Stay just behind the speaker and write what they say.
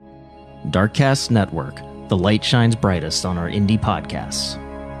Darkcast Network, the light shines brightest on our indie podcasts.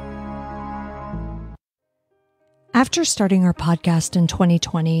 After starting our podcast in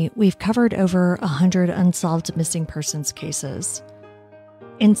 2020, we've covered over 100 unsolved missing persons cases.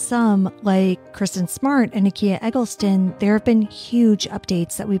 In some, like Kristen Smart and Nakia Eggleston, there have been huge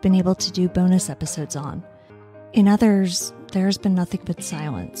updates that we've been able to do bonus episodes on. In others, there's been nothing but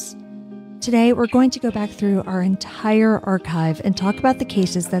silence. Today, we're going to go back through our entire archive and talk about the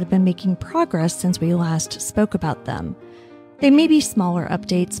cases that have been making progress since we last spoke about them. They may be smaller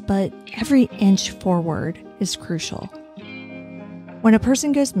updates, but every inch forward is crucial. When a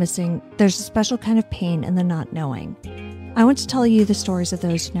person goes missing, there's a special kind of pain in the not knowing. I want to tell you the stories of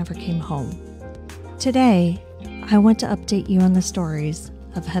those who never came home. Today, I want to update you on the stories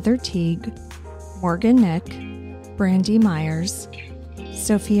of Heather Teague, Morgan Nick, Brandy Myers,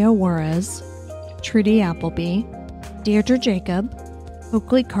 Sofia Juarez, Trudy Appleby, Deirdre Jacob,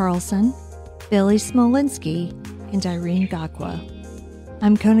 Oakley Carlson, Billy Smolinski, and Irene Gakwa.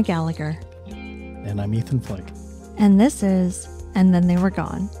 I'm Kona Gallagher. And I'm Ethan Flick. And this is And Then They Were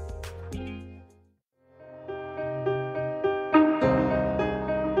Gone.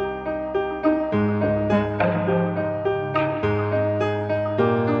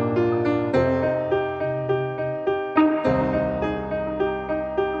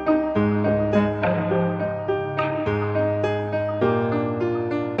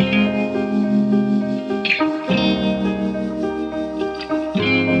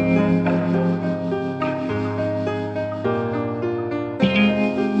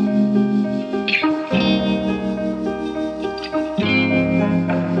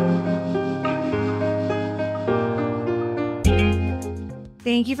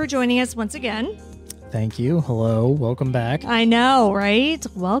 Thank you for joining us once again. Thank you. Hello. Welcome back. I know, right?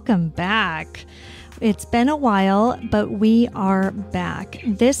 Welcome back. It's been a while, but we are back.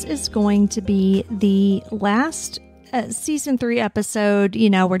 This is going to be the last season 3 episode.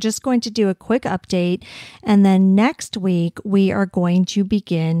 We're just going to do a quick update. And then next week, we are going to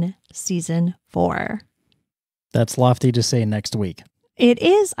begin season 4. That's lofty to say next week. It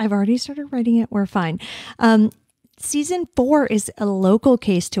is. I've already started writing it. We're fine. Season 4 is a local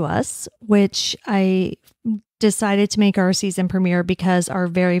case to us, which I decided to make our season premiere because our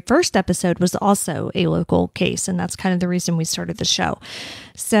very first episode was also a local case. And that's kind of the reason we started the show.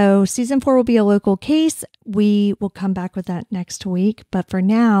 So season 4 will be a local case. We will come back with that next week. But for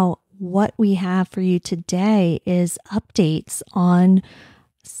now, what we have for you today is updates on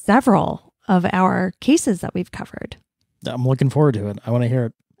several of our cases that we've covered. I'm looking forward to it. I want to hear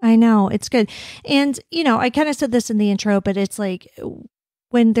it. I know, it's good. And, I kind of said this in the intro, but it's like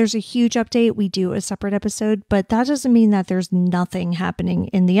when there's a huge update, we do a separate episode, but that doesn't mean that there's nothing happening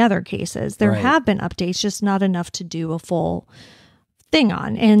in the other cases. There have been updates, just not enough to do a full thing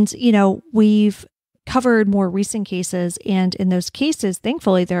on. And, we've covered more recent cases, and in those cases,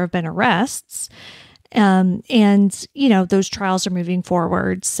 thankfully, there have been arrests. And, those trials are moving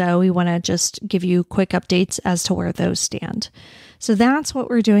forward. So we want to just give you quick updates as to where those stand. So that's what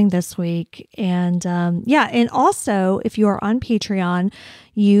we're doing this week. And and also, if you are on Patreon,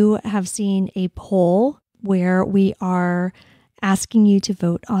 you have seen a poll where we are asking you to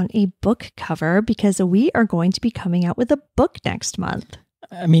vote on a book cover because we are going to be coming out with a book next month.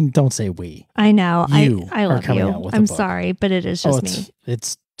 I mean, don't say we. I know. You I love you. I'm sorry, but it is just me.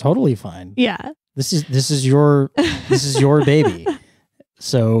 It's totally fine. Yeah. This is your baby.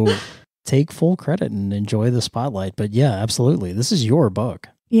 So take full credit and enjoy the spotlight. But yeah, absolutely. This is your book.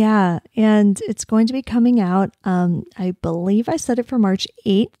 Yeah. And it's going to be coming out. I believe I said it for March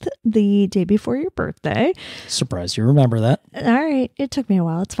 8th, the day before your birthday. Surprised you remember that. All right. It took me a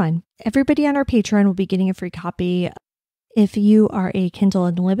while. It's fine. Everybody on our Patreon will be getting a free copy. If you are a Kindle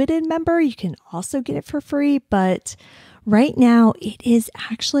Unlimited member, you can also get it for free. But right now, it is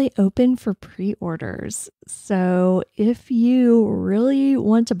actually open for pre-orders. So if you really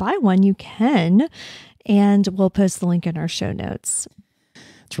want to buy one, you can. And we'll post the link in our show notes.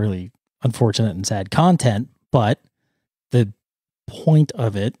 It's really unfortunate and sad content, but the point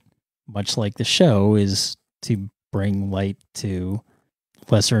of it, much like the show, is to bring light to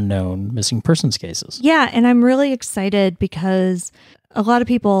lesser known missing persons cases. Yeah, and I'm really excited because a lot of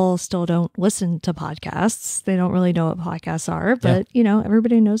people still don't listen to podcasts. They don't really know what podcasts are, but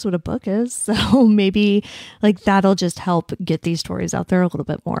everybody knows what a book is. So maybe that'll just help get these stories out there a little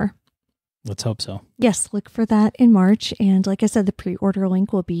bit more. Let's hope so. Yes, look for that in March. And like I said, the pre-order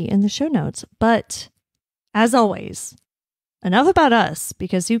link will be in the show notes. But as always, enough about us,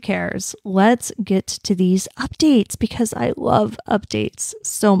 because who cares? Let's get to these updates because I love updates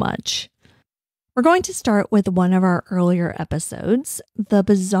so much. We're going to start with one of our earlier episodes, the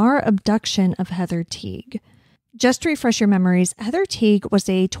bizarre abduction of Heather Teague. Just to refresh your memories, Heather Teague was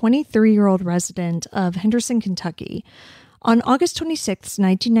a 23-year-old resident of Henderson, Kentucky. On August 26,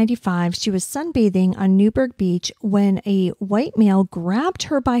 1995, she was sunbathing on Newburgh Beach when a white male grabbed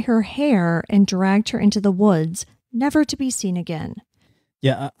her by her hair and dragged her into the woods, never to be seen again.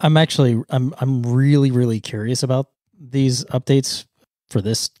 Yeah, I'm really, really curious about these updates for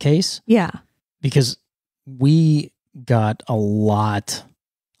this case. Yeah. Because we got a lot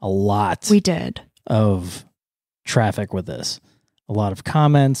we did of traffic with this. A lot of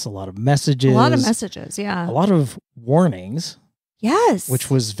comments, a lot of messages. Yeah. A lot of warnings. Yes.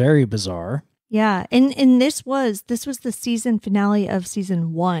 Which was very bizarre. Yeah. And this was the season finale of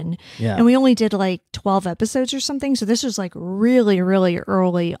season 1. Yeah. And we only did like 12 episodes or something. So this was like really, really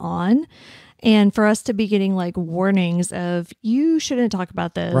early on. And for us to be getting like warnings of you shouldn't talk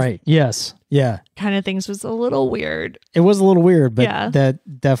about this. Right. Yes. Yeah. Kind of things was a little weird. It was a little weird, but yeah.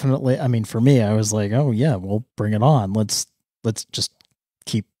 That definitely, I mean, for me, I was like, oh yeah, we'll bring it on. Let's just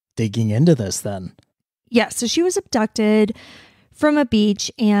keep digging into this then. Yeah. So she was abducted from a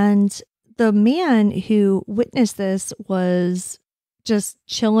beach, and the man who witnessed this was just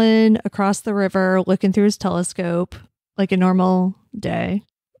chilling across the river, looking through his telescope like a normal day.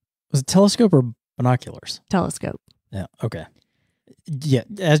 Was it telescope or binoculars? Telescope. Yeah. Okay. Yeah,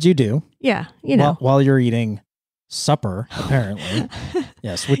 as you do. Yeah, you know. While you're eating supper, apparently.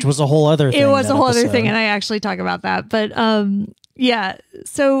 Yes, which was a whole other thing. It was a whole other thing, and I actually talk about that. But yeah,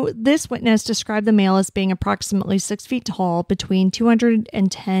 so this witness described the male as being approximately 6 feet tall, between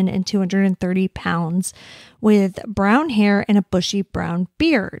 210 and 230 pounds, with brown hair and a bushy brown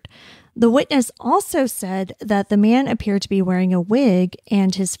beard. The witness also said that the man appeared to be wearing a wig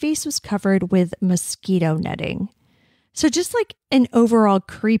and his face was covered with mosquito netting. So just like an overall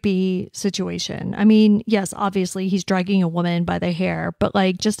creepy situation. I mean, yes, obviously he's dragging a woman by the hair, but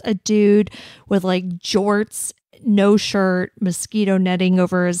like just a dude with like jorts, no shirt, mosquito netting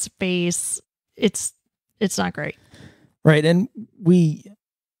over his face. It's not great. Right. And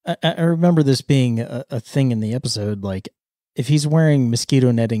I remember this being a thing in the episode, like, if he's wearing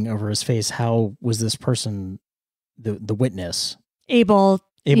mosquito netting over his face, how was this person, the witness, able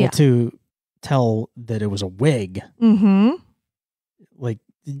to tell that it was a wig? Mm-hmm. Like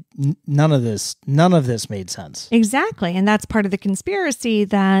none of this made sense. Exactly. And that's part of the conspiracy,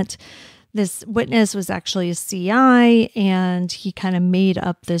 that this witness was actually a CI and he kind of made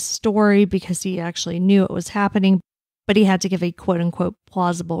up this story because he actually knew it was happening, but he had to give a quote unquote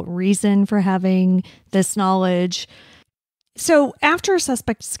plausible reason for having this knowledge. So after a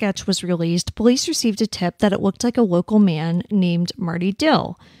suspect sketch was released, police received a tip that it looked like a local man named Marty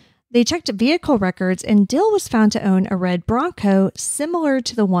Dill. They checked vehicle records, and Dill was found to own a red Bronco similar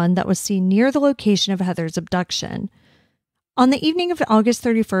to the one that was seen near the location of Heather's abduction. On the evening of August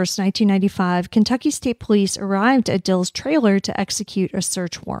 31st, 1995, Kentucky State Police arrived at Dill's trailer to execute a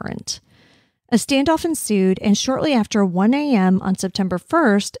search warrant. A standoff ensued, and shortly after 1 a.m. on September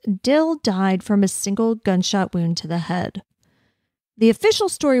 1st, Dill died from a single gunshot wound to the head. The official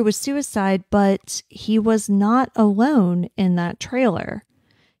story was suicide, but he was not alone in that trailer.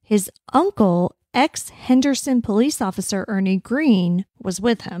 His uncle, ex-Henderson police officer Ernie Green, was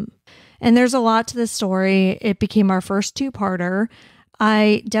with him. And there's a lot to this story. It became our first two-parter.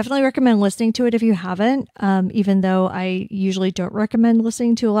 I definitely recommend listening to it if you haven't, even though I usually don't recommend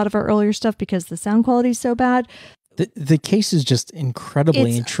listening to a lot of our earlier stuff because the sound quality is so bad. The case is just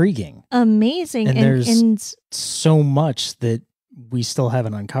incredibly intriguing. Amazing. And there's so much that we still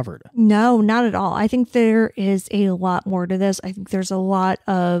haven't uncovered. No, not at all. I think there is a lot more to this. I think there's a lot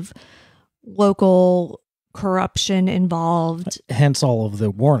of local corruption involved. Hence all of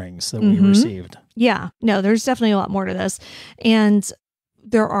the warnings that we received. Yeah, no, there's definitely a lot more to this. And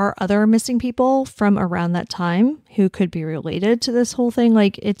there are other missing people from around that time who could be related to this whole thing.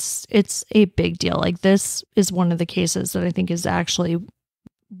 Like it's a big deal. Like this is one of the cases that I think is actually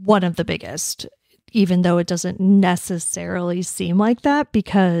one of the biggest, even though it doesn't necessarily seem like that,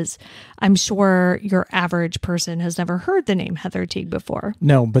 because I'm sure your average person has never heard the name Heather Teague before.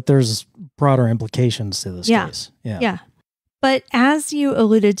 No, but there's broader implications to this case. Yeah. But as you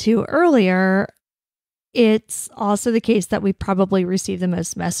alluded to earlier, it's also the case that we probably receive the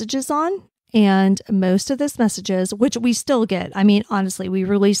most messages on. And most of those messages, which we still get, I mean, honestly, we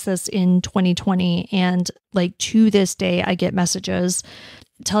released this in 2020, and like to this day, I get messages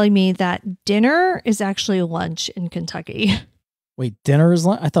telling me that dinner is actually lunch in Kentucky. Wait, dinner is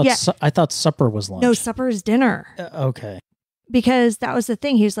lunch? I thought supper was lunch. No, supper is dinner. Okay. Because that was the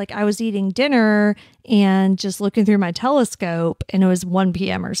thing. He was like, I was eating dinner and just looking through my telescope, and it was 1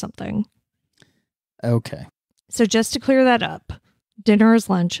 p.m. or something. Okay. So just to clear that up, dinner is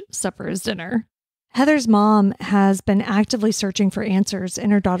lunch, supper is dinner. Heather's mom has been actively searching for answers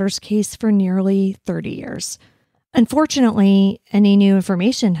in her daughter's case for nearly 30 years. Unfortunately, any new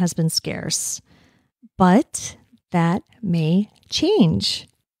information has been scarce, but that may change.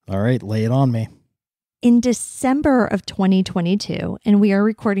 All right, lay it on me. In December of 2022, and we are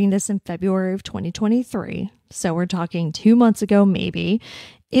recording this in February of 2023, so we're talking 2 months ago maybe,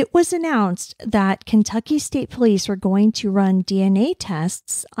 it was announced that Kentucky State Police were going to run DNA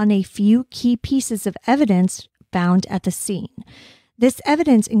tests on a few key pieces of evidence found at the scene. This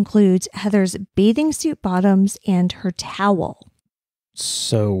evidence includes Heather's bathing suit bottoms and her towel.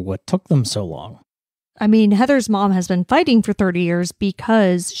 So what took them so long? I mean, Heather's mom has been fighting for 30 years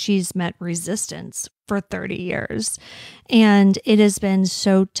because she's met resistance for 30 years. And it has been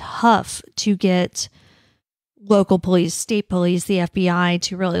so tough to get local police, state police, the FBI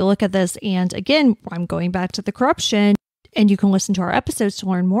to really look at this. And again, I'm going back to the corruption, and you can listen to our episodes to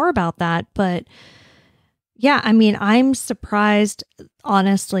learn more about that. But yeah, I mean, I'm surprised,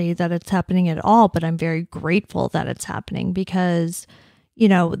 honestly, that it's happening at all, but I'm very grateful that it's happening because, you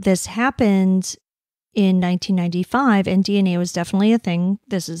know, this happened in 1995 and DNA was definitely a thing.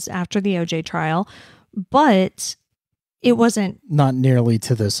 This is after the OJ trial, but it wasn't Not nearly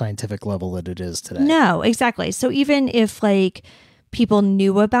to the scientific level that it is today. No, exactly. So even if like people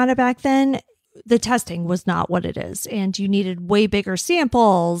knew about it back then, the testing was not what it is. And you needed way bigger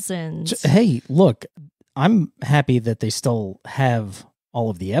samples. And Hey, look, I'm happy that they still have all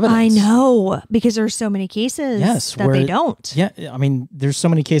of the evidence. I know, because there's so many cases that they don't. Yeah, I mean, there's so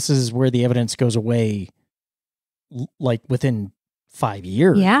many cases where the evidence goes away like within 5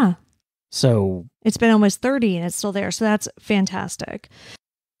 years. Yeah. So It's been almost 30 and it's still there. So that's fantastic.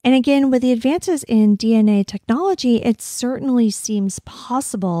 And again, with the advances in DNA technology, it certainly seems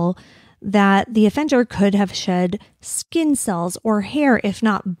possible that the offender could have shed skin cells or hair, if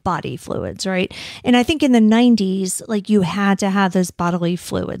not body fluids, right? And I think in the 90s, like you had to have those bodily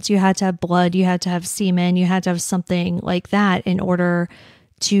fluids. You had to have blood, you had to have semen, you had to have something like that in order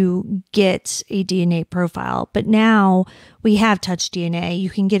to get a DNA profile. But now we have touch DNA.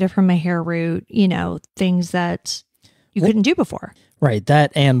 You can get it from a hair root, you know, things that you couldn't do before. Right.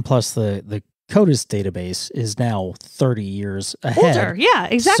 That and plus the CODIS database is now 30 years ahead. Older. Yeah,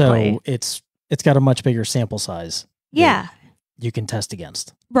 exactly. So it's got a much bigger sample size. Yeah. You can test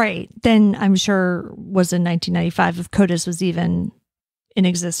against. Right. Then I'm sure was in 1995 if CODIS was even in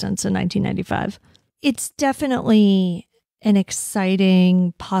existence in 1995. It's definitely an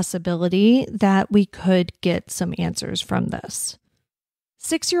exciting possibility that we could get some answers from this.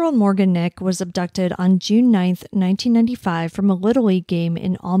 6-year-old Morgan Nick was abducted on June 9th, 1995 from a Little League game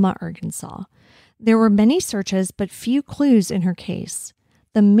in Alma, Arkansas. There were many searches, but few clues in her case.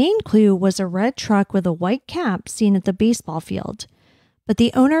 The main clue was a red truck with a white cap seen at the baseball field, but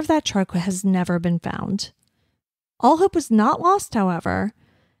the owner of that truck has never been found. All hope was not lost, however.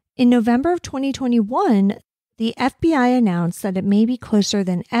 In November of 2021, the FBI announced that it may be closer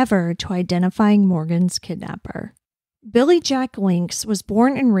than ever to identifying Morgan's kidnapper. Billy Jack Links was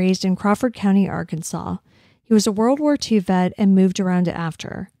born and raised in Crawford County, Arkansas. He was a World War II vet and moved around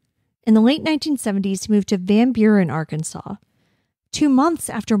after. In the late 1970s, he moved to Van Buren, Arkansas. 2 months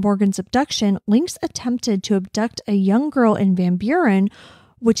after Morgan's abduction, Links attempted to abduct a young girl in Van Buren,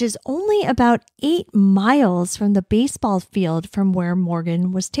 which is only about 8 miles from the baseball field from where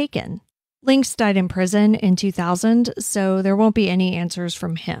Morgan was taken. Links died in prison in 2000, so there won't be any answers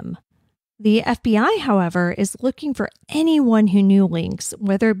from him. The FBI, however, is looking for anyone who knew Links,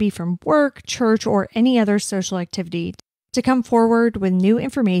 whether it be from work, church, or any other social activity, to come forward with new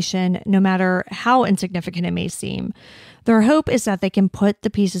information, no matter how insignificant it may seem. Their hope is that they can put the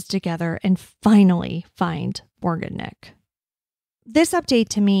pieces together and finally find Morgan Nick. This update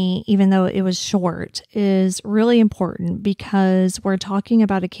to me, even though it was short, is really important because we're talking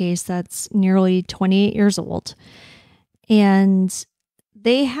about a case that's nearly 28 years old. And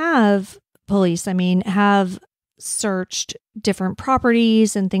they have, police, have searched different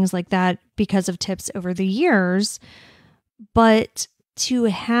properties and things like that because of tips over the years. But to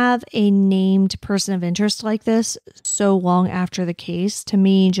have a named person of interest like this so long after the case, to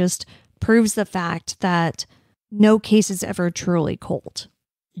me, just proves the fact that no case is ever truly cold.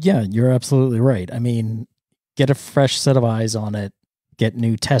 Yeah, you're absolutely right. Get a fresh set of eyes on it, get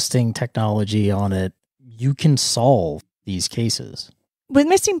new testing technology on it. You can solve these cases. With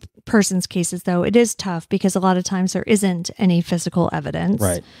missing persons cases, though, it is tough because a lot of times there isn't any physical evidence.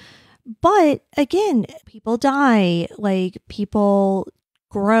 Right. But again, people die, like people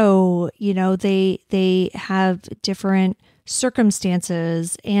grow, they have different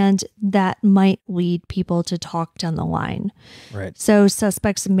circumstances, and that might lead people to talk down the line. Right. So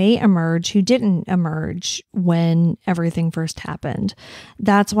suspects may emerge who didn't emerge when everything first happened.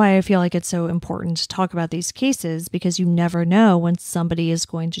 That's why I feel like it's so important to talk about these cases, because you never know when somebody is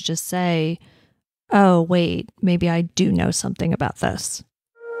going to just say, oh, wait, maybe I do know something about this.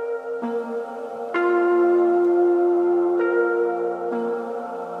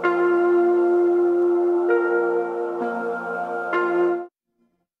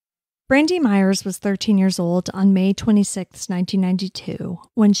 Brandy Myers was 13 years old on May 26, 1992,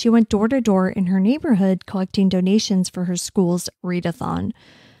 when she went door to door in her neighborhood collecting donations for her school's readathon.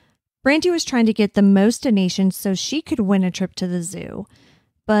 Brandy was trying to get the most donations so she could win a trip to the zoo,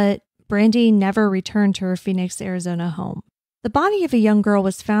 but Brandy never returned to her Phoenix, Arizona home. The body of a young girl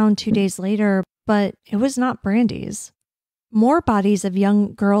was found 2 days later, but it was not Brandy's. More bodies of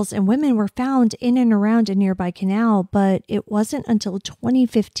young girls and women were found in and around a nearby canal, but it wasn't until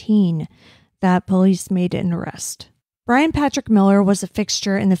 2015 that police made an arrest. Brian Patrick Miller was a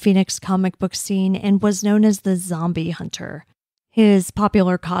fixture in the Phoenix comic book scene and was known as the Zombie Hunter, his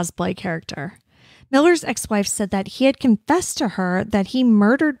popular cosplay character. Miller's ex-wife said that he had confessed to her that he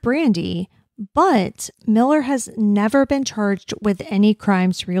murdered Brandy, but Miller has never been charged with any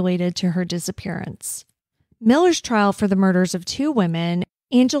crimes related to her disappearance. Miller's trial for the murders of two women,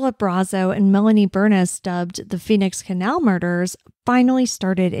 Angela Brazo and Melanie Bernis, dubbed the Phoenix Canal murders, finally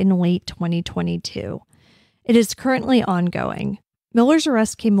started in late 2022. It is currently ongoing. Miller's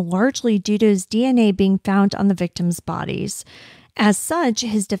arrest came largely due to his DNA being found on the victims' bodies. As such,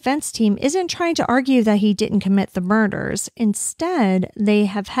 his defense team isn't trying to argue that he didn't commit the murders. Instead, they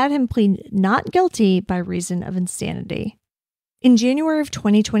have had him plead not guilty by reason of insanity. In January of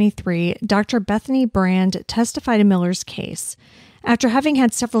 2023, Dr. Bethany Brand testified in Miller's case. After having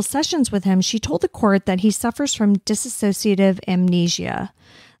had several sessions with him, she told the court that he suffers from dissociative amnesia.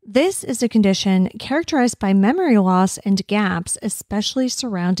 This is a condition characterized by memory loss and gaps, especially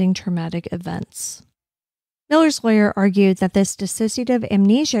surrounding traumatic events. Miller's lawyer argued that this dissociative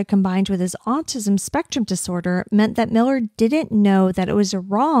amnesia combined with his autism spectrum disorder meant that Miller didn't know that it was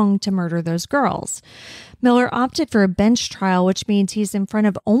wrong to murder those girls. Miller opted for a bench trial, which means he's in front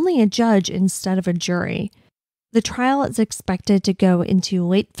of only a judge instead of a jury. The trial is expected to go into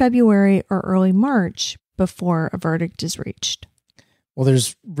late February or early March before a verdict is reached. Well,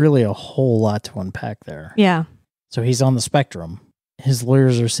 there's really a whole lot to unpack there. Yeah. So he's on the spectrum. His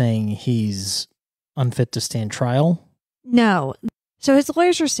lawyers are saying he's unfit to stand trial? No. So his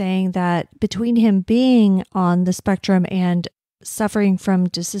lawyers are saying that between him being on the spectrum and suffering from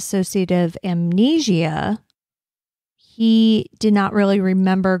dissociative amnesia, he did not really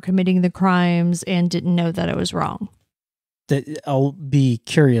remember committing the crimes and didn't know that it was wrong. I'll be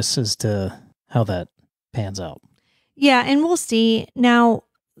curious as to how that pans out. Yeah, and we'll see. Now,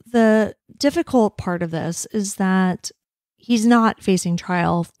 the difficult part of this is that he's not facing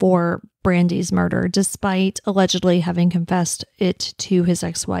trial for Brandy's murder, despite allegedly having confessed it to his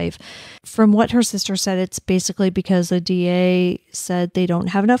ex-wife. From what her sister said, it's basically because the DA said they don't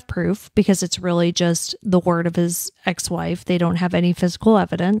have enough proof, because it's really just the word of his ex-wife. They don't have any physical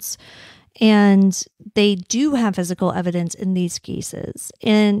evidence. And they do have physical evidence in these cases.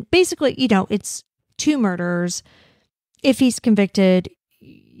 And basically, it's two murders. If he's convicted,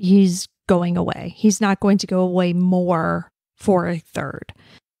 he's going away. He's not going to go away more for a third.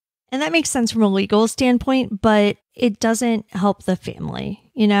 And that makes sense from a legal standpoint, but it doesn't help the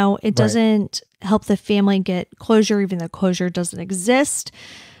family. It doesn't help the family get closure, even though closure doesn't exist.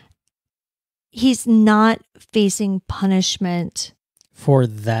 He's not facing punishment for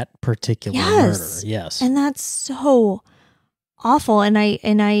that particular murder. Yes. And that's so awful. And I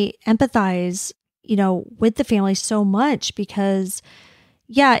empathize, with the family so much, because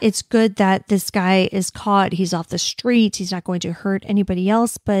yeah, it's good that this guy is caught. He's off the streets. He's not going to hurt anybody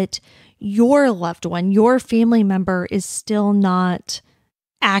else. But your loved one, your family member is still not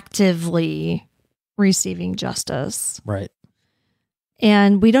actively receiving justice. Right.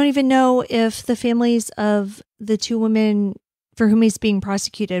 And we don't even know if the families of the two women for whom he's being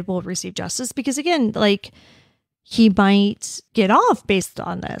prosecuted will receive justice. Because again, he might get off based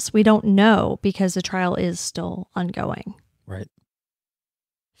on this. We don't know, because the trial is still ongoing. Right.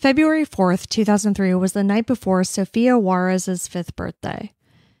 February 4th, 2003 was the night before Sofia Juarez's 5th birthday.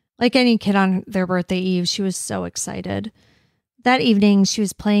 Like any kid on their birthday eve, she was so excited. That evening, she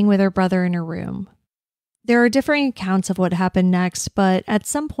was playing with her brother in her room. There are differing accounts of what happened next, but at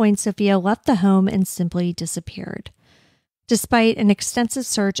some point, Sofia left the home and simply disappeared. Despite an extensive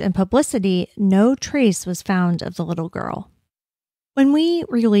search and publicity, no trace was found of the little girl. When we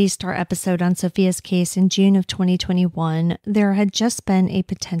released our episode on Sofia's case in June of 2021, there had just been a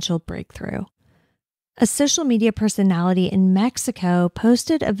potential breakthrough. A social media personality in Mexico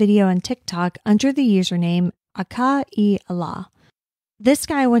posted a video on TikTok under the username Acá y Allá. This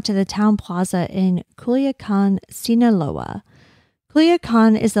guy went to the town plaza in Culiacán, Sinaloa.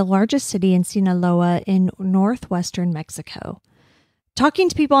 Culiacán is the largest city in Sinaloa in northwestern Mexico. Talking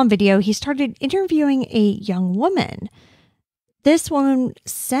to people on video, he started interviewing a young woman. This woman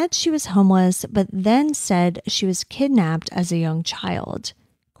said she was homeless, but then said she was kidnapped as a young child.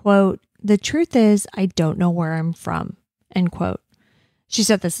 Quote, "The truth is, I don't know where I'm from," end quote. She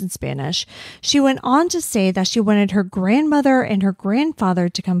said this in Spanish. She went on to say that she wanted her grandmother and her grandfather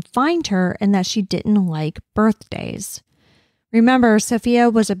to come find her and that she didn't like birthdays. Remember, Sofia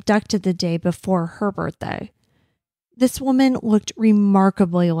was abducted the day before her birthday. This woman looked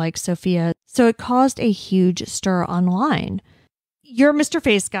remarkably like Sofia, so it caused a huge stir online. You're Mr.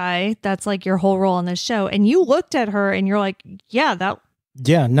 Face Guy. That's like your whole role on this show. And you looked at her and you're like, yeah, that.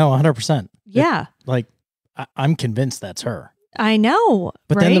 Yeah, no, 100%. Yeah. I'm convinced that's her. I know.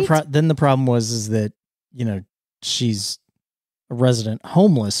 But right? then the problem is that, she's a resident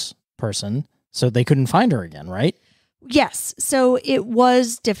homeless person, so they couldn't find her again, right? Yes. So it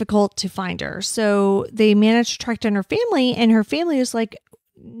was difficult to find her. So they managed to track down her family, and her family was like,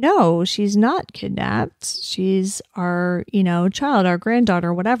 no, she's not kidnapped. She's our, child, our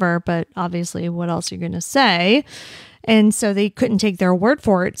granddaughter, whatever. But obviously, what else are you going to say? And so they couldn't take their word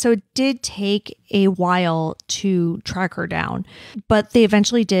for it. So it did take a while to track her down, but they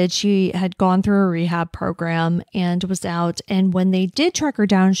eventually did. She had gone through a rehab program and was out. And when they did track her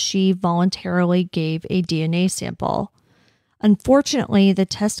down, she voluntarily gave a DNA sample. Unfortunately, the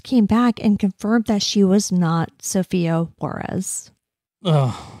test came back and confirmed that she was not Sofia Juarez.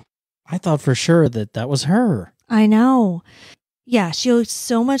 Oh, I thought for sure that was her. I know. Yeah, she looks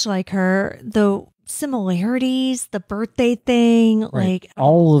so much like her. The similarities, the birthday thing, right.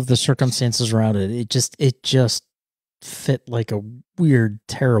 All of the circumstances around it, it just fit like a weird,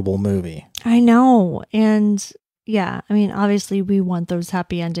 terrible movie. I know. And yeah, I mean, obviously we want those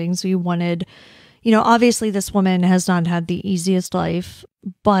happy endings. We wanted, obviously this woman has not had the easiest life,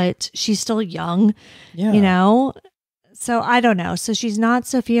 but she's still young, So I don't know. So she's not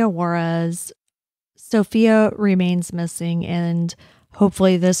Sofia Juarez. Sofia remains missing, and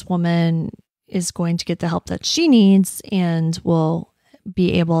hopefully this woman is going to get the help that she needs and will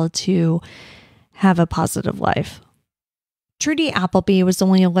be able to have a positive life. Trudy Appleby was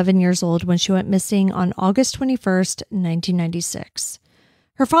only 11 years old when she went missing on August 21st, 1996.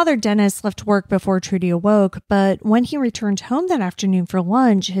 Her father, Dennis, left work before Trudy awoke, but when he returned home that afternoon for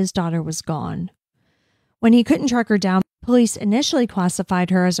lunch, his daughter was gone. When he couldn't track her down, police initially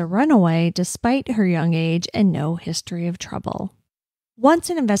classified her as a runaway despite her young age and no history of trouble. Once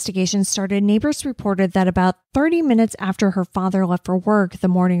an investigation started, neighbors reported that about 30 minutes after her father left for work the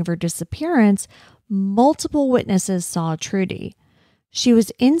morning of her disappearance, multiple witnesses saw Trudy. She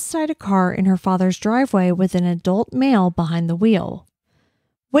was inside a car in her father's driveway with an adult male behind the wheel.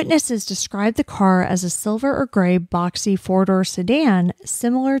 Witnesses described the car as a silver or gray boxy four-door sedan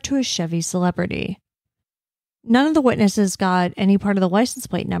similar to a Chevy Celebrity. None of the witnesses got any part of the license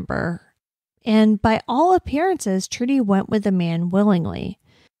plate number. And by all appearances, Trudy went with the man willingly.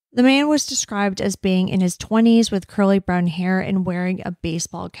 The man was described as being in his 20s with curly brown hair and wearing a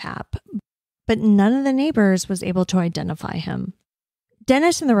baseball cap, but none of the neighbors was able to identify him.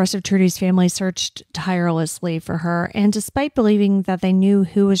 Dennis and the rest of Trudy's family searched tirelessly for her, and despite believing that they knew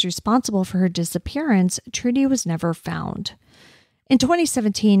who was responsible for her disappearance, Trudy was never found. In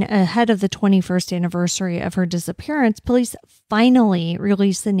 2017, ahead of the 21st anniversary of her disappearance, police finally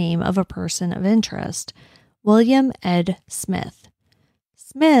released the name of a person of interest, William Ed Smith.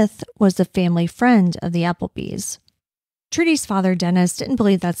 Smith was a family friend of the Applebys. Trudy's father, Dennis, didn't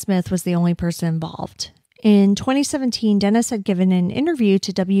believe that Smith was the only person involved. In 2017, Dennis had given an interview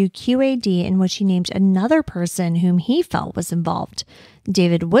to WQAD in which he named another person whom he felt was involved,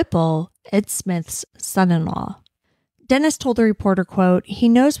 David Whipple, Ed Smith's son-in-law. Dennis told the reporter, quote, "He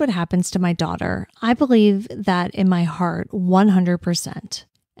knows what happens to my daughter. I believe that in my heart 100%,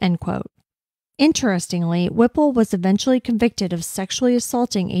 end quote. Interestingly, Whipple was eventually convicted of sexually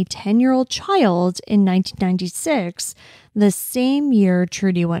assaulting a 10-year-old child in 1996, the same year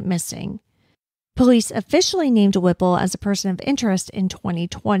Trudy went missing. Police officially named Whipple as a person of interest in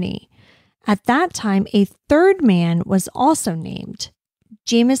 2020. At that time, a third man was also named,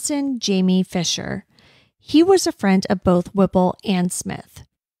 Jamison Jamie Fisher. He was a friend of both Whipple and Smith.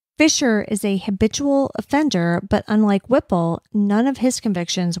 Fisher is a habitual offender, but unlike Whipple, none of his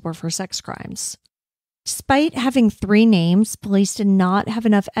convictions were for sex crimes. Despite having 3 names, police did not have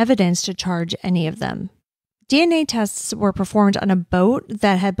enough evidence to charge any of them. DNA tests were performed on a boat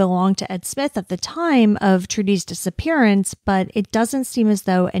that had belonged to Ed Smith at the time of Trudy's disappearance, but it doesn't seem as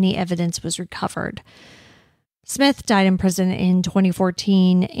though any evidence was recovered. Smith died in prison in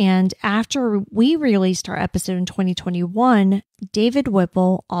 2014, and after we released our episode in 2021, David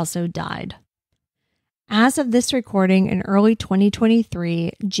Whipple also died. As of this recording in early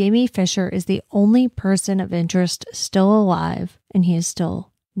 2023, Jamie Fisher is the only person of interest still alive, and he is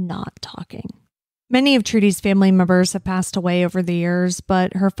still not talking. Many of Trudy's family members have passed away over the years,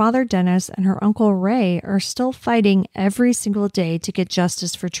 but her father Dennis and her uncle Ray are still fighting every single day to get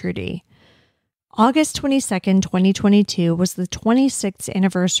justice for Trudy. August 22nd, 2022 was the 26th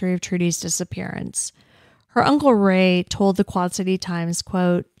anniversary of Trudy's disappearance. Her uncle Ray told the Quad City Times,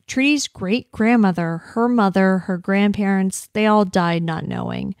 quote, "Trudy's great-grandmother, her mother, her grandparents, they all died not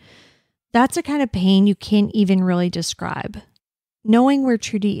knowing. That's a kind of pain you can't even really describe. Knowing where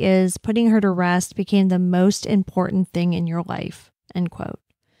Trudy is, putting her to rest became the most important thing in your life," end quote.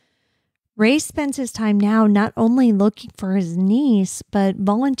 Ray spends his time now not only looking for his niece, but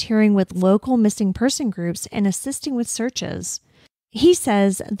volunteering with local missing person groups and assisting with searches. He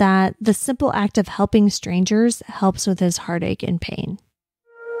says that the simple act of helping strangers helps with his heartache and pain.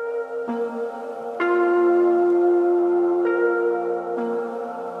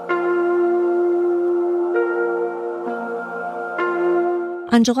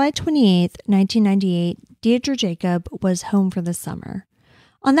 On July 28, 1998, Deirdre Jacob was home for the summer.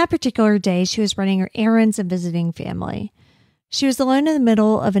 On that particular day, she was running her errands and visiting family. She was alone in the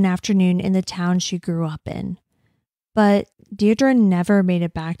middle of an afternoon in the town she grew up in. But Deirdre never made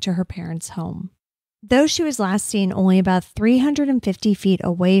it back to her parents' home. Though she was last seen only about 350 feet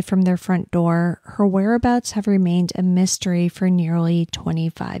away from their front door, her whereabouts have remained a mystery for nearly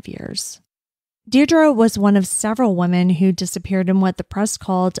 25 years. Deirdre was one of several women who disappeared in what the press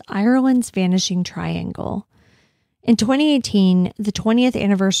called Ireland's Vanishing Triangle. In 2018, the 20th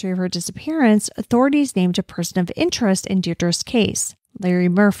anniversary of her disappearance, authorities named a person of interest in Deirdre's case, Larry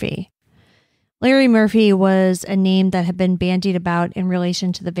Murphy. Larry Murphy was a name that had been bandied about in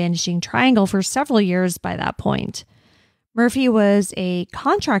relation to the Vanishing Triangle for several years by that point. Murphy was a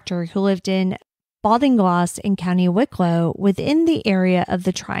contractor who lived in Baltinglass in County Wicklow within the area of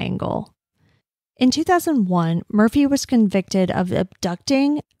the Triangle. In 2001, Murphy was convicted of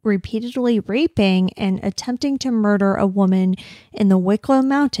abducting, repeatedly raping, and attempting to murder a woman in the Wicklow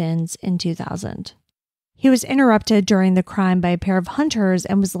Mountains in 2000. He was interrupted during the crime by a pair of hunters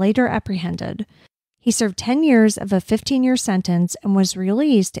and was later apprehended. He served 10 years of a 15-year sentence and was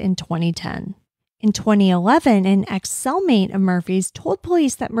released in 2010. In 2011, an ex-cellmate of Murphy's told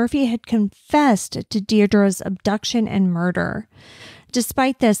police that Murphy had confessed to Deirdre's abduction and murder.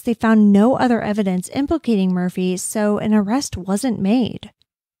 Despite this, they found no other evidence implicating Murphy, so an arrest wasn't made.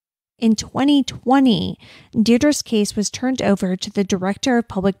 In 2020, Deirdre's case was turned over to the Director of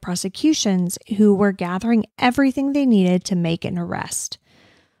Public Prosecutions, who were gathering everything they needed to make an arrest.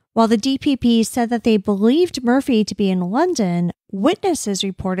 While the DPP said that they believed Murphy to be in London, witnesses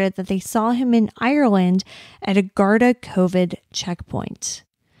reported that they saw him in Ireland at a Garda COVID checkpoint.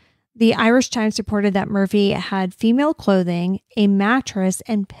 The Irish Times reported that Murphy had female clothing, a mattress,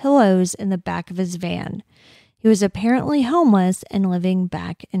 and pillows in the back of his van. He was apparently homeless and living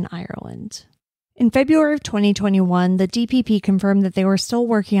back in Ireland. In February of 2021, the DPP confirmed that they were still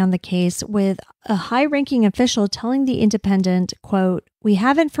working on the case, with a high-ranking official telling The Independent, quote, "We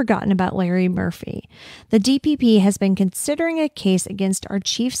haven't forgotten about Larry Murphy. The DPP has been considering a case against our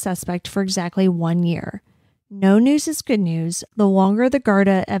chief suspect for exactly 1 year. No news is good news. The longer the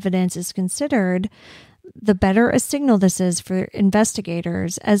Garda evidence is considered, the better a signal this is for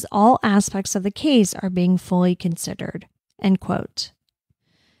investigators, as all aspects of the case are being fully considered," end quote.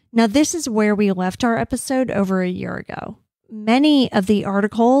 Now, this is where we left our episode over a year ago. Many of the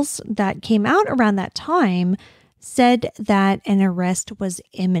articles that came out around that time said that an arrest was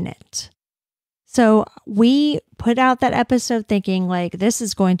imminent. So we put out that episode thinking, like, this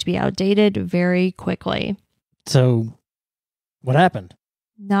is going to be outdated very quickly. So what happened?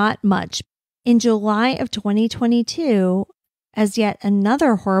 Not much. In July of 2022, as yet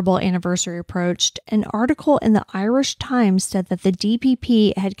another horrible anniversary approached, an article in the Irish Times said that the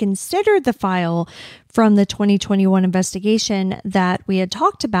DPP had considered the file from the 2021 investigation that we had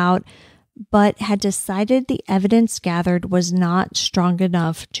talked about, but had decided the evidence gathered was not strong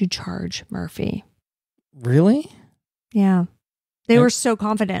enough to charge Murphy. Really? Yeah. They were so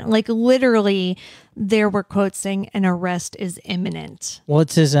confident. Like, literally, there were quotes saying an arrest is imminent. Well,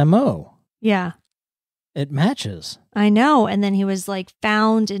 it's his MO. Yeah. It matches. I know. And then he was like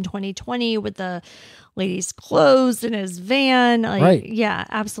found in 2020 with the lady's clothes in his van. Like, right. Yeah,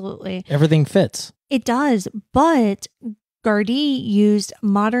 absolutely. Everything fits. It does. But Gardaí used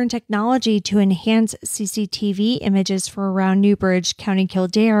modern technology to enhance CCTV images for around Newbridge, County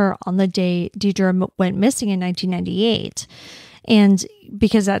Kildare on the day Deirdre went missing in 1998. And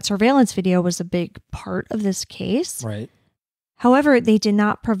because that surveillance video was a big part of this case. Right. However, they did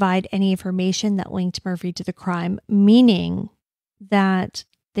not provide any information that linked Murphy to the crime, meaning that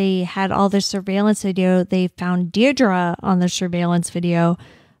they had all the surveillance video. They found Deirdre on the surveillance video,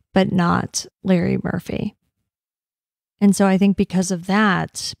 but not Larry Murphy. And so I think because of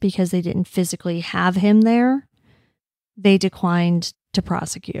that, because they didn't physically have him there, they declined to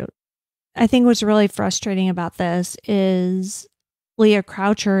prosecute. I think what's really frustrating about this is Leah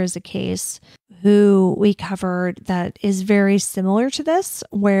Croucher is a case who we covered that is very similar to this,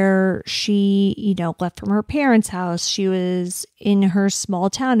 where she, left from her parents' house. She was in her small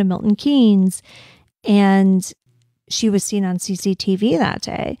town of Milton Keynes, and she was seen on CCTV that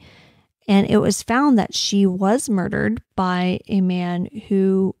day. And it was found that she was murdered by a man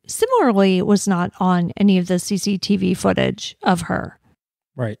who similarly was not on any of the CCTV footage of her.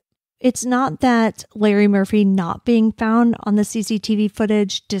 Right. It's not that Larry Murphy not being found on the CCTV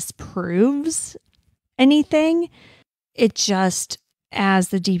footage disproves anything. It just, as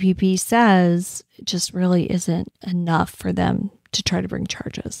the DPP says, it just really isn't enough for them to try to bring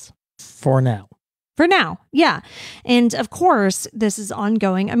charges. For now. For now, yeah. And of course, this is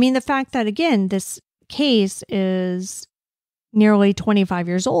ongoing. I mean, the fact that, again, this case is nearly 25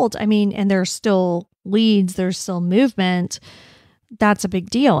 years old, and there's still leads, there's still movement. That's a big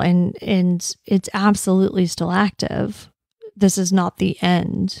deal. And it's absolutely still active. This is not the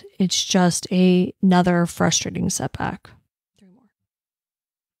end. It's just another frustrating setback.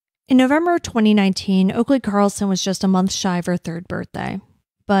 In November 2019, Oakley Carlson was just a month shy of her third birthday.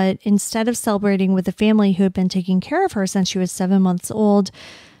 But instead of celebrating with the family who had been taking care of her since she was 7 months old,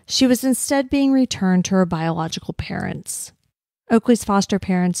 she was instead being returned to her biological parents. Oakley's foster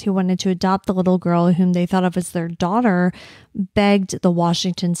parents, who wanted to adopt the little girl whom they thought of as their daughter, begged the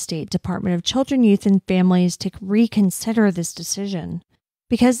Washington State Department of Children, Youth, and Families to reconsider this decision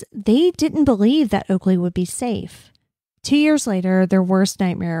because they didn't believe that Oakley would be safe. 2 years later, their worst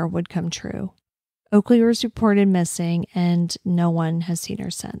nightmare would come true. Oakley was reported missing, and no one has seen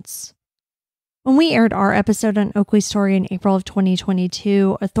her since. When we aired our episode on Oakley's story in April of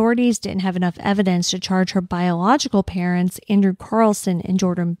 2022, authorities didn't have enough evidence to charge her biological parents, Andrew Carlson and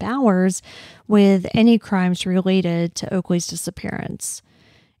Jordan Bowers, with any crimes related to Oakley's disappearance.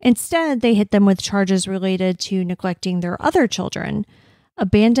 Instead, they hit them with charges related to neglecting their other children,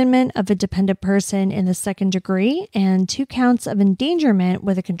 abandonment of a dependent person in the second degree, and 2 counts of endangerment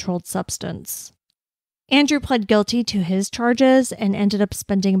with a controlled substance. Andrew pled guilty to his charges and ended up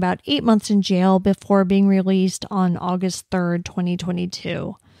spending about 8 months in jail before being released on August 3rd,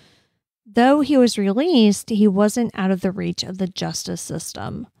 2022. Though he was released, he wasn't out of the reach of the justice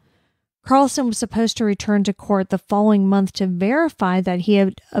system. Carlson was supposed to return to court the following month to verify that he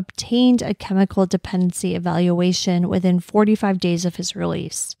had obtained a chemical dependency evaluation within 45 days of his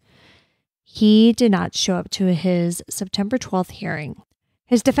release. He did not show up to his September 12th hearing.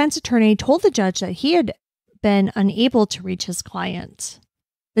 His defense attorney told the judge that he had been unable to reach his client.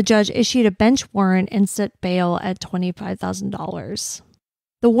 The judge issued a bench warrant and set bail at $25,000.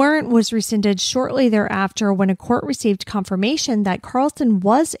 The warrant was rescinded shortly thereafter when a court received confirmation that Carlson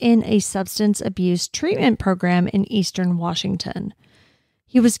was in a substance abuse treatment program in Eastern Washington.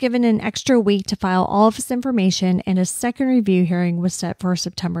 He was given an extra week to file all of his information, and a second review hearing was set for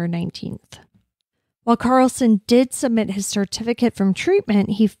September 19th. While Carlson did submit his certificate from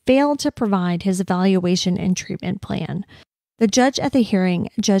treatment, he failed to provide his evaluation and treatment plan. The judge at the hearing,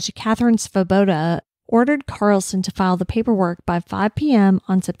 Judge Catherine Svoboda, ordered Carlson to file the paperwork by 5 p.m.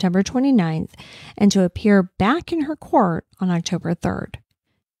 on September 29th and to appear back in her court on October 3rd.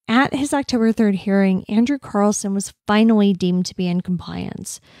 At his October 3rd hearing, Andrew Carlson was finally deemed to be in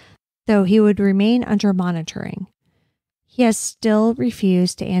compliance, though he would remain under monitoring. He has still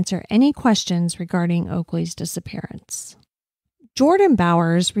refused to answer any questions regarding Oakley's disappearance. Jordan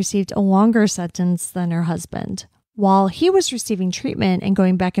Bowers received a longer sentence than her husband. While he was receiving treatment and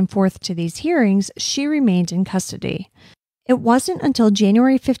going back and forth to these hearings, she remained in custody. It wasn't until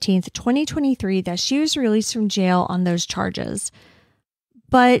January 15th, 2023 that she was released from jail on those charges.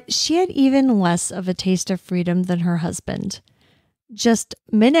 But she had even less of a taste of freedom than her husband. Just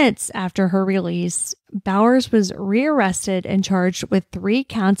minutes after her release, Bowers was rearrested and charged with 3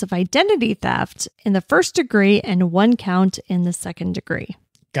 counts of identity theft in the first degree and 1 count in the second degree.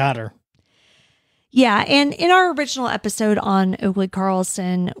 Got her. Yeah, and in our original episode on Oakley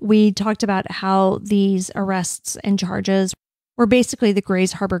Carlson, we talked about how these arrests and charges were basically the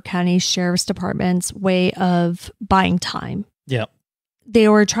Grays Harbor County Sheriff's Department's way of buying time. Yeah. They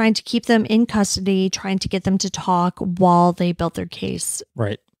were trying to keep them in custody, trying to get them to talk while they built their case.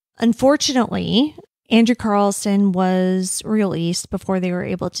 Right. Unfortunately, Andrew Carlson was released before they were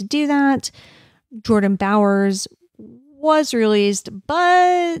able to do that. Jordan Bowers was released,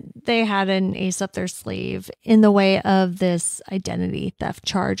 but they had an ace up their sleeve in the way of this identity theft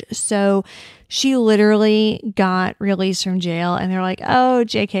charge. So she literally got released from jail and they're like, oh,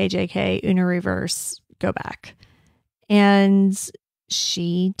 JK, Una reverse, go back. And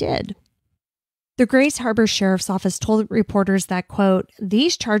she did. The Grays Harbor Sheriff's Office told reporters that, quote,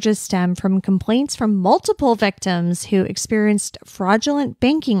 these charges stem from complaints from multiple victims who experienced fraudulent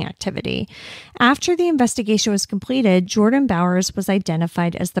banking activity. After the investigation was completed, Jordan Bowers was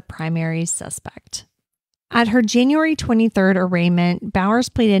identified as the primary suspect. At her January 23rd arraignment, Bowers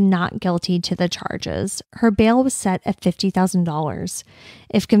pleaded not guilty to the charges. Her bail was set at $50,000.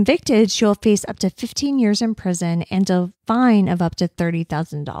 If convicted, she will face up to 15 years in prison and a fine of up to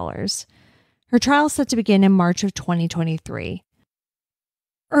 $30,000. Her trial is set to begin in March of 2023.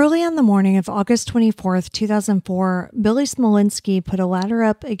 Early on the morning of August 24th, 2004, Billy Smolinski put a ladder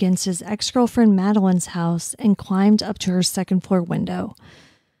up against his ex-girlfriend Madeline's house and climbed up to her second-floor window.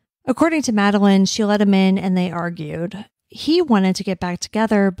 According to Madeline, she let him in and they argued. He wanted to get back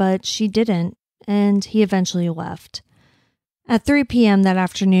together, but she didn't, and he eventually left. At 3 p.m. that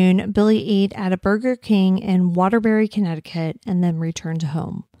afternoon, Billy ate at a Burger King in Waterbury, Connecticut, and then returned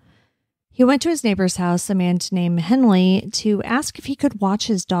home. He went to his neighbor's house, a man named Henley, to ask if he could watch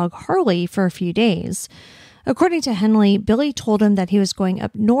his dog Harley for a few days. According to Henley, Billy told him that he was going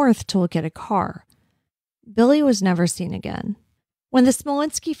up north to look at a car. Billy was never seen again. When the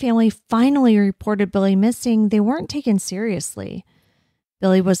Smolinski family finally reported Billy missing, they weren't taken seriously.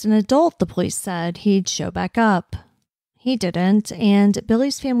 Billy was an adult, the police said. He'd show back up. He didn't, and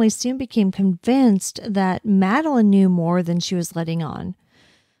Billy's family soon became convinced that Madeline knew more than she was letting on.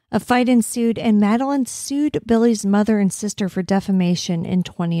 A fight ensued, and Madeline sued Billy's mother and sister for defamation in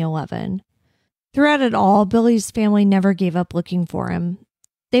 2011. Throughout it all, Billy's family never gave up looking for him.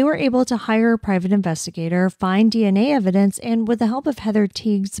 They were able to hire a private investigator, find DNA evidence, and with the help of Heather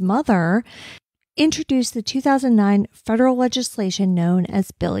Teague's mother, introduce the 2009 federal legislation known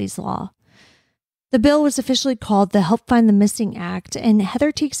as Billy's Law. The bill was officially called the Help Find the Missing Act, and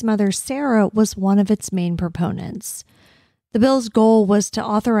Heather Teague's mother, Sarah, was one of its main proponents. The bill's goal was to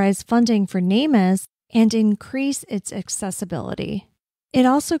authorize funding for NamUs and increase its accessibility. It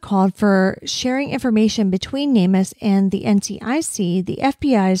also called for sharing information between NamUs and the NCIC, the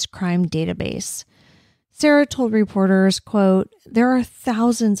FBI's crime database. Sarah told reporters, quote, there are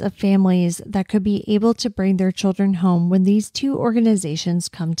thousands of families that could be able to bring their children home when these two organizations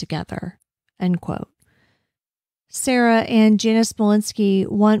come together, end quote. Sarah and Janice Smolinski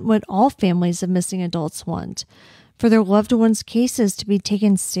want what all families of missing adults want, for their loved ones' cases to be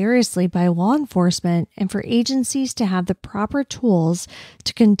taken seriously by law enforcement and for agencies to have the proper tools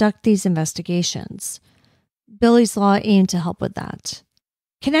to conduct these investigations. Billy's Law aimed to help with that.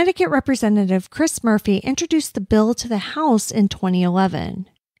 Connecticut Representative Chris Murphy introduced the bill to the House in 2011.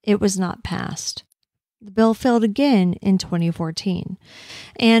 It was not passed. The bill failed again in 2014.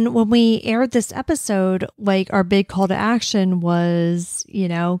 And when we aired this episode, our big call to action was,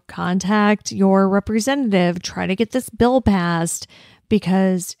 contact your representative, try to get this bill passed,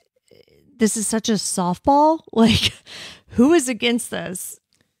 because this is such a softball. Who is against this?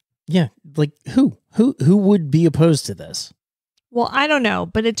 Yeah, who would be opposed to this? Well, I don't know,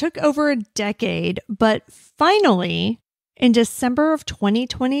 but it took over a decade. But finally, in December of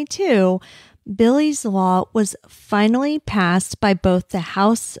 2022, Billy's Law was finally passed by both the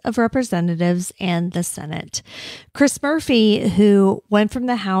House of Representatives and the Senate. Chris Murphy, who went from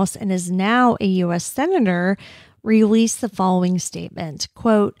the House and is now a U.S. Senator, released the following statement,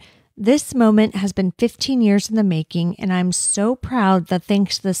 quote, this moment has been 15 years in the making, and I'm so proud that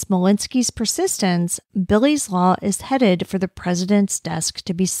thanks to the Smolinski's persistence, Billy's Law is headed for the president's desk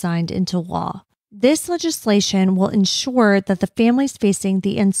to be signed into law. This legislation will ensure that the families facing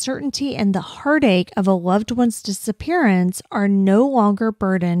the uncertainty and the heartache of a loved one's disappearance are no longer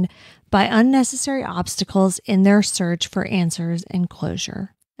burdened by unnecessary obstacles in their search for answers and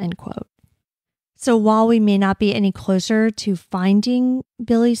closure, end quote. So while we may not be any closer to finding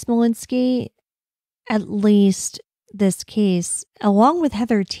Billy Smolinski, at least this case, along with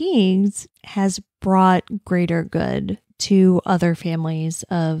Heather Teague's, has brought greater good to other families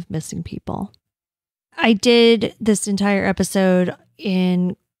of missing people. I did this entire episode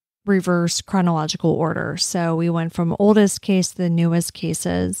in reverse chronological order. So we went from oldest case to the newest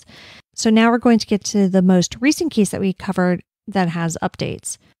cases. So now we're going to get to the most recent case that we covered that has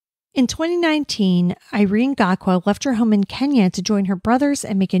updates. In 2019, Irene Gakwa left her home in Kenya to join her brothers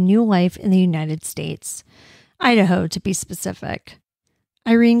and make a new life in the United States. Idaho, to be specific.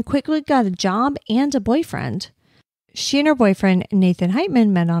 Irene quickly got a job and a boyfriend. She and her boyfriend, Nathan Heitman,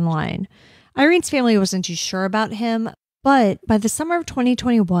 met online. Irene's family wasn't too sure about him, but by the summer of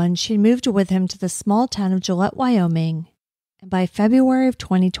 2021, she moved with him to the small town of Gillette, Wyoming, and by February of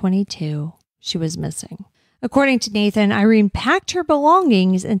 2022, she was missing. According to Nathan, Irene packed her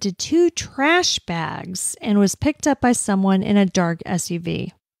belongings into 2 trash bags and was picked up by someone in a dark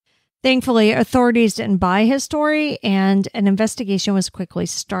SUV. Thankfully, authorities didn't buy his story, and an investigation was quickly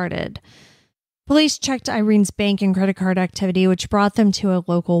started. Police checked Irene's bank and credit card activity, which brought them to a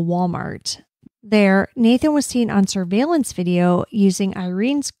local Walmart. There, Nathan was seen on surveillance video using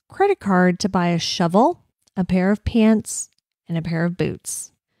Irene's credit card to buy a shovel, a pair of pants, and a pair of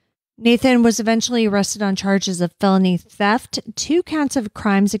boots. Nathan was eventually arrested on charges of felony theft, 2 counts of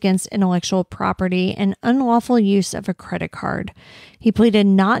crimes against intellectual property, and unlawful use of a credit card. He pleaded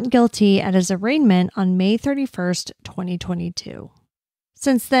not guilty at his arraignment on May 31st, 2022.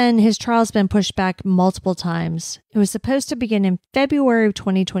 Since then, his trial's been pushed back multiple times. It was supposed to begin in February of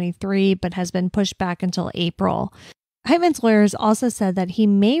 2023, but has been pushed back until April. Heitman's lawyers also said that he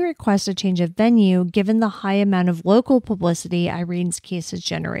may request a change of venue given the high amount of local publicity Irene's case has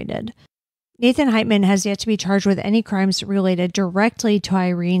generated. Nathan Heitman has yet to be charged with any crimes related directly to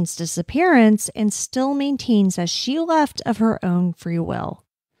Irene's disappearance and still maintains that she left of her own free will.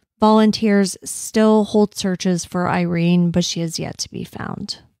 Volunteers still hold searches for Irene, but she has yet to be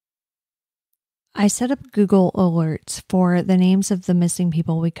found. I set up Google alerts for the names of the missing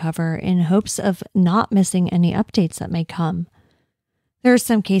people we cover in hopes of not missing any updates that may come. There are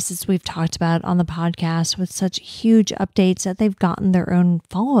some cases we've talked about on the podcast with such huge updates that they've gotten their own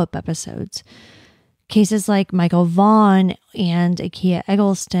follow-up episodes. Cases like Michael Vaughn and Akia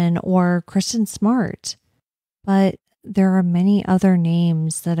Eggleston or Kristen Smart. But there are many other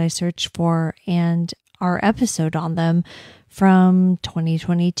names that I searched for, and our episode on them from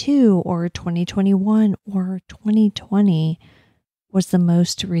 2022 or 2021 or 2020 was the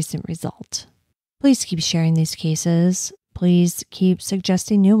most recent result. Please keep sharing these cases. Please keep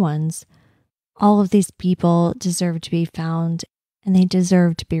suggesting new ones. All of these people deserve to be found, and they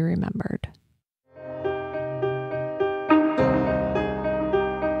deserve to be remembered.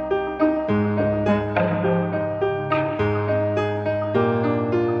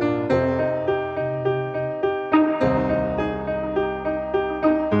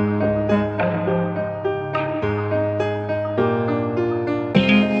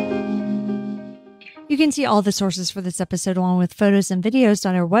 You can see all the sources for this episode along with photos and videos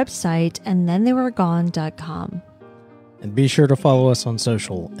on our website, andthentheyweregone.com. And be sure to follow us on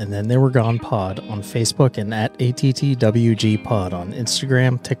social, And Then They Were Gone Pod on Facebook and at ATTWG Pod on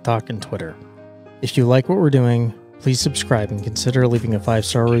Instagram, TikTok, and Twitter. If you like what we're doing, please subscribe and consider leaving a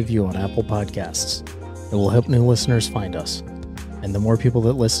 5-star review on Apple Podcasts. It will help new listeners find us. And the more people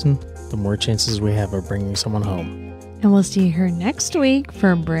that listen, the more chances we have of bringing someone home. And we'll see you here next week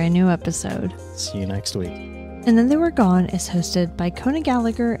for a brand new episode. See you next week. And Then They Were Gone is hosted by Kona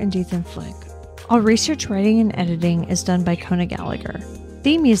Gallagher and Ethan Flick. All research, writing, and editing is done by Kona Gallagher.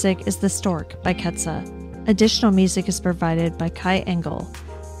 Theme music is The Stork by Ketsa. Additional music is provided by Kai Engel.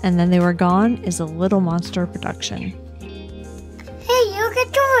 And Then They Were Gone is a Little Monster production. Hey, you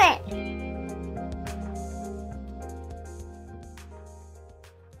can do it!